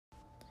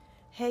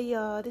Hey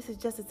y'all, this is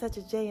Just a Touch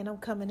of J, and I'm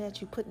coming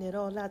at you, putting it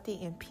all out there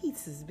in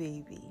pieces,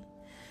 baby.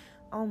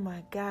 Oh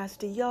my gosh,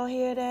 did y'all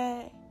hear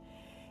that?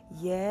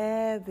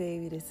 Yeah,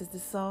 baby, this is the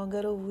song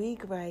of the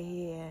week right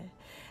here.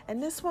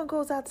 And this one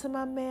goes out to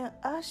my man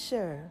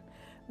Usher.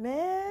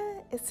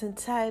 Man, it's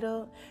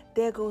entitled,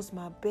 There Goes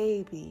My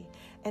Baby.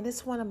 And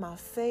it's one of my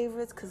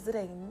favorites because it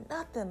ain't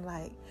nothing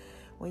like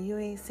when you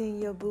ain't seen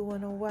your boo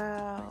in a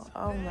while.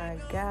 Oh my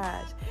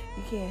gosh,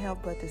 you can't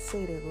help but to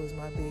say there goes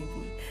my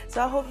baby.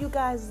 So I hope you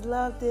guys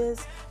love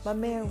this. My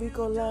man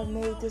Rico Love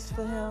made this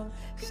for him.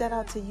 Shout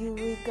out to you,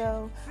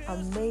 Rico.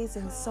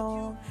 Amazing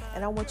song.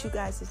 And I want you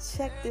guys to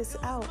check this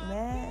out,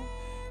 man,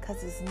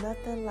 because it's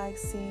nothing like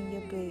seeing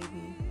your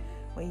baby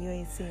when you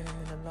ain't seen him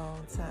in a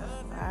long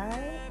time.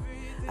 Alright?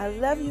 I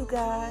love you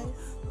guys.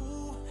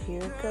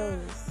 Here it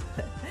goes.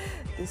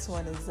 This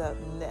one is up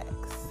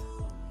next.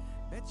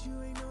 Bet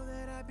you ain't know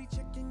that I be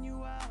checking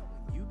you out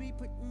when you be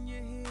putting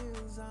your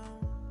heels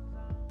on.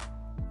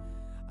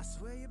 I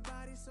swear your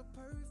body's so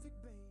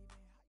perfect, baby.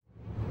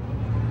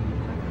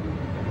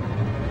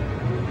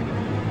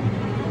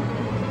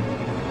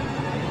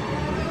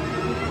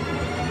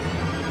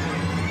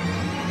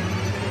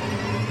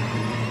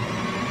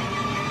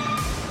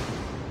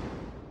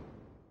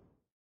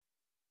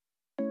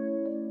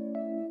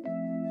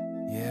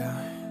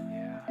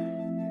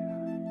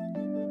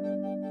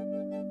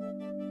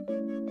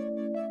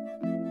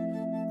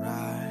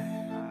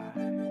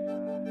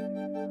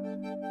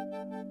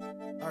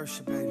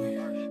 Usher, baby.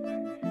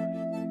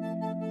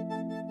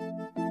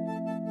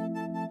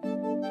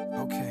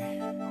 Okay.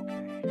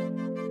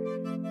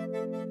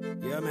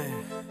 Yeah,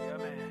 man.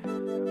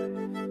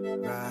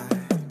 Right.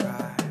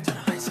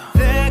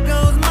 There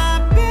goes my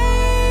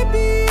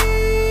baby.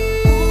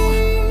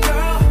 Ooh,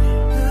 girl,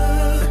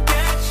 look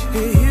at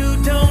you. You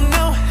don't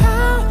know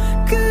how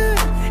good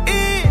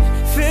it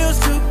feels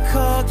to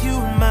call you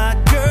my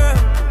girl.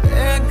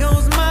 There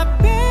goes my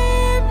baby.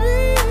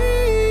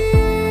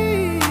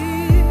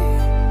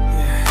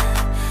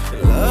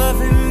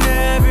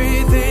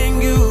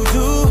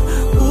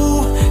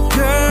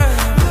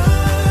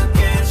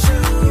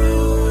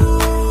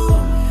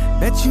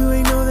 You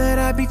ain't know that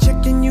I be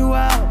checking you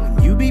out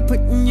when you be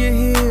putting your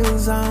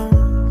heels on.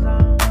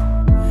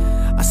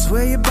 I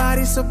swear your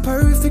body's so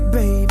perfect,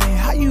 baby.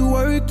 How you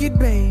work it,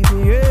 baby,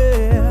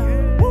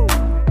 yeah. Woo.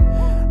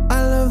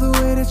 I love the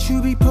way that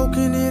you be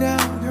poking it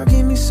out. Girl,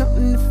 give me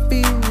something to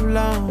feel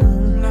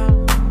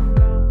on.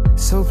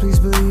 So please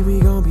believe we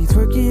gon' be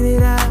twerking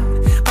it out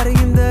by the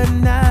end of the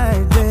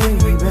night, baby.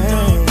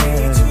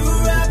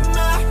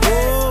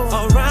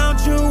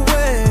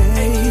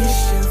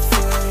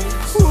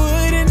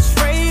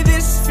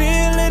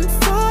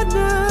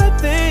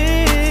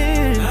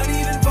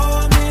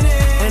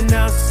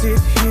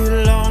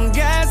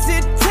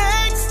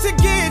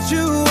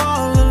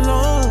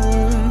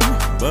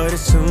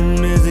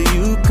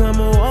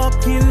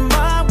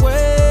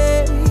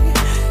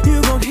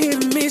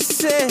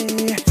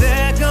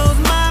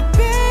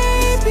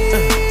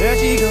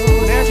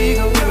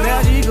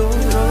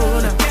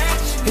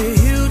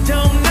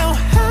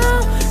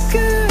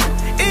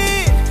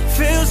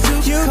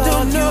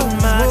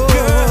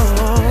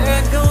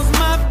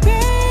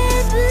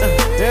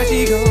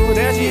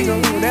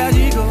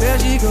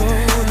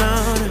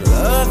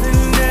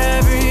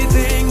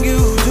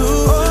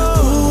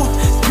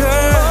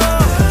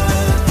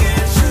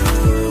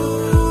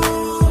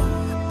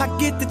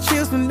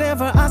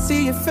 Whenever I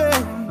see your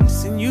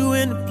face and you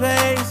in the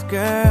place,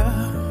 girl,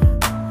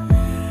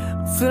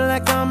 I feel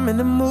like I'm in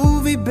a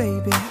movie,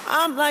 baby.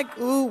 I'm like,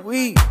 ooh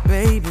wee,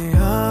 baby,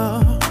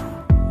 oh.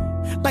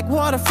 Like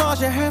waterfalls,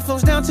 your hair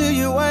flows down to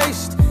your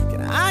waist.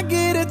 Can I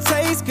get a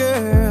taste,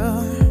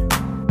 girl?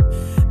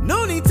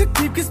 No need to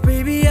keep, cause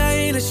baby, I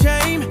ain't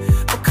ashamed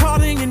of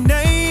calling your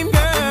name,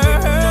 girl.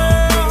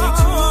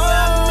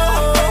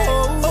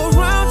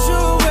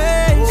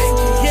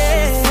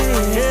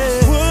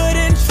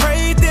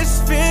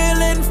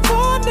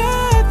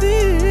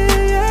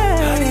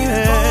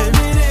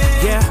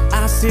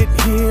 Sit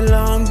here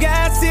long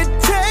as it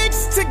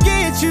takes to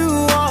get you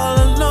all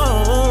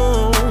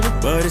alone.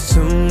 But as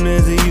soon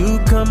as you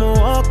come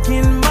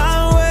walking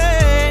my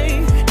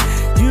way,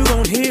 you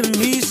gon' hear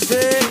me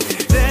say,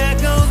 there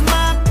goes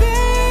my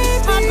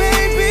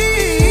baby,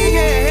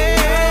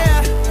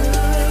 yeah.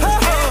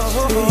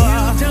 Oh,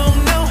 you don't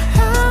know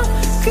how,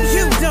 cause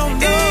you don't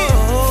know it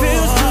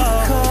feels to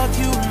call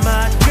you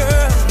my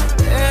girl.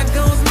 There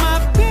goes my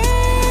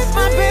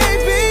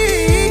baby,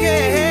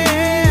 yeah.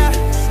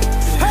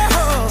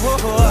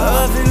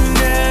 Loving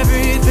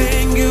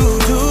everything you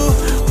do,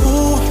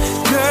 ooh,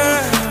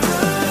 girl,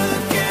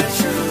 look at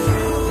you.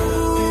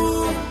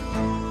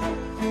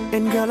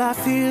 And girl, I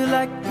feel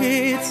like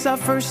it's our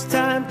first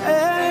time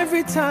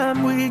every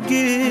time we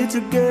get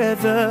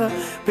together.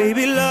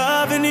 Baby,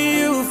 loving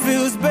you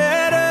feels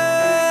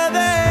better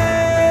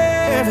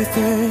than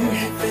everything,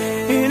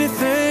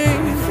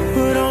 anything.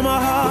 Put on my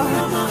heart,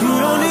 you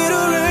don't need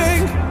a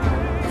ring.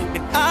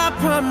 And I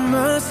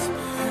promise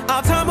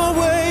I'll time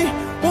away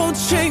won't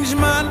change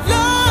my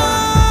love.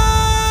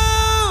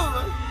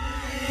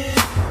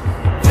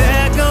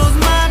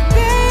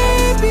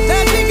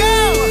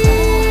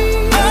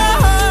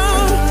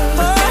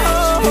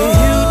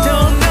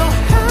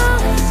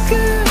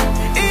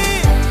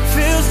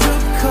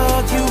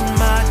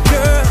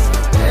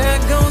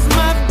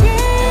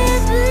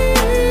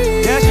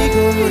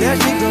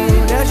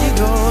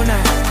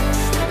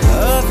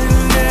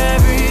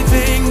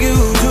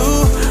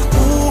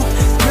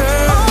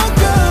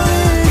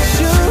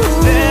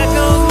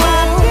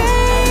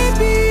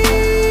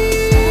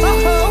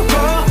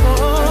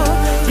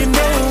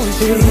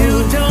 baby.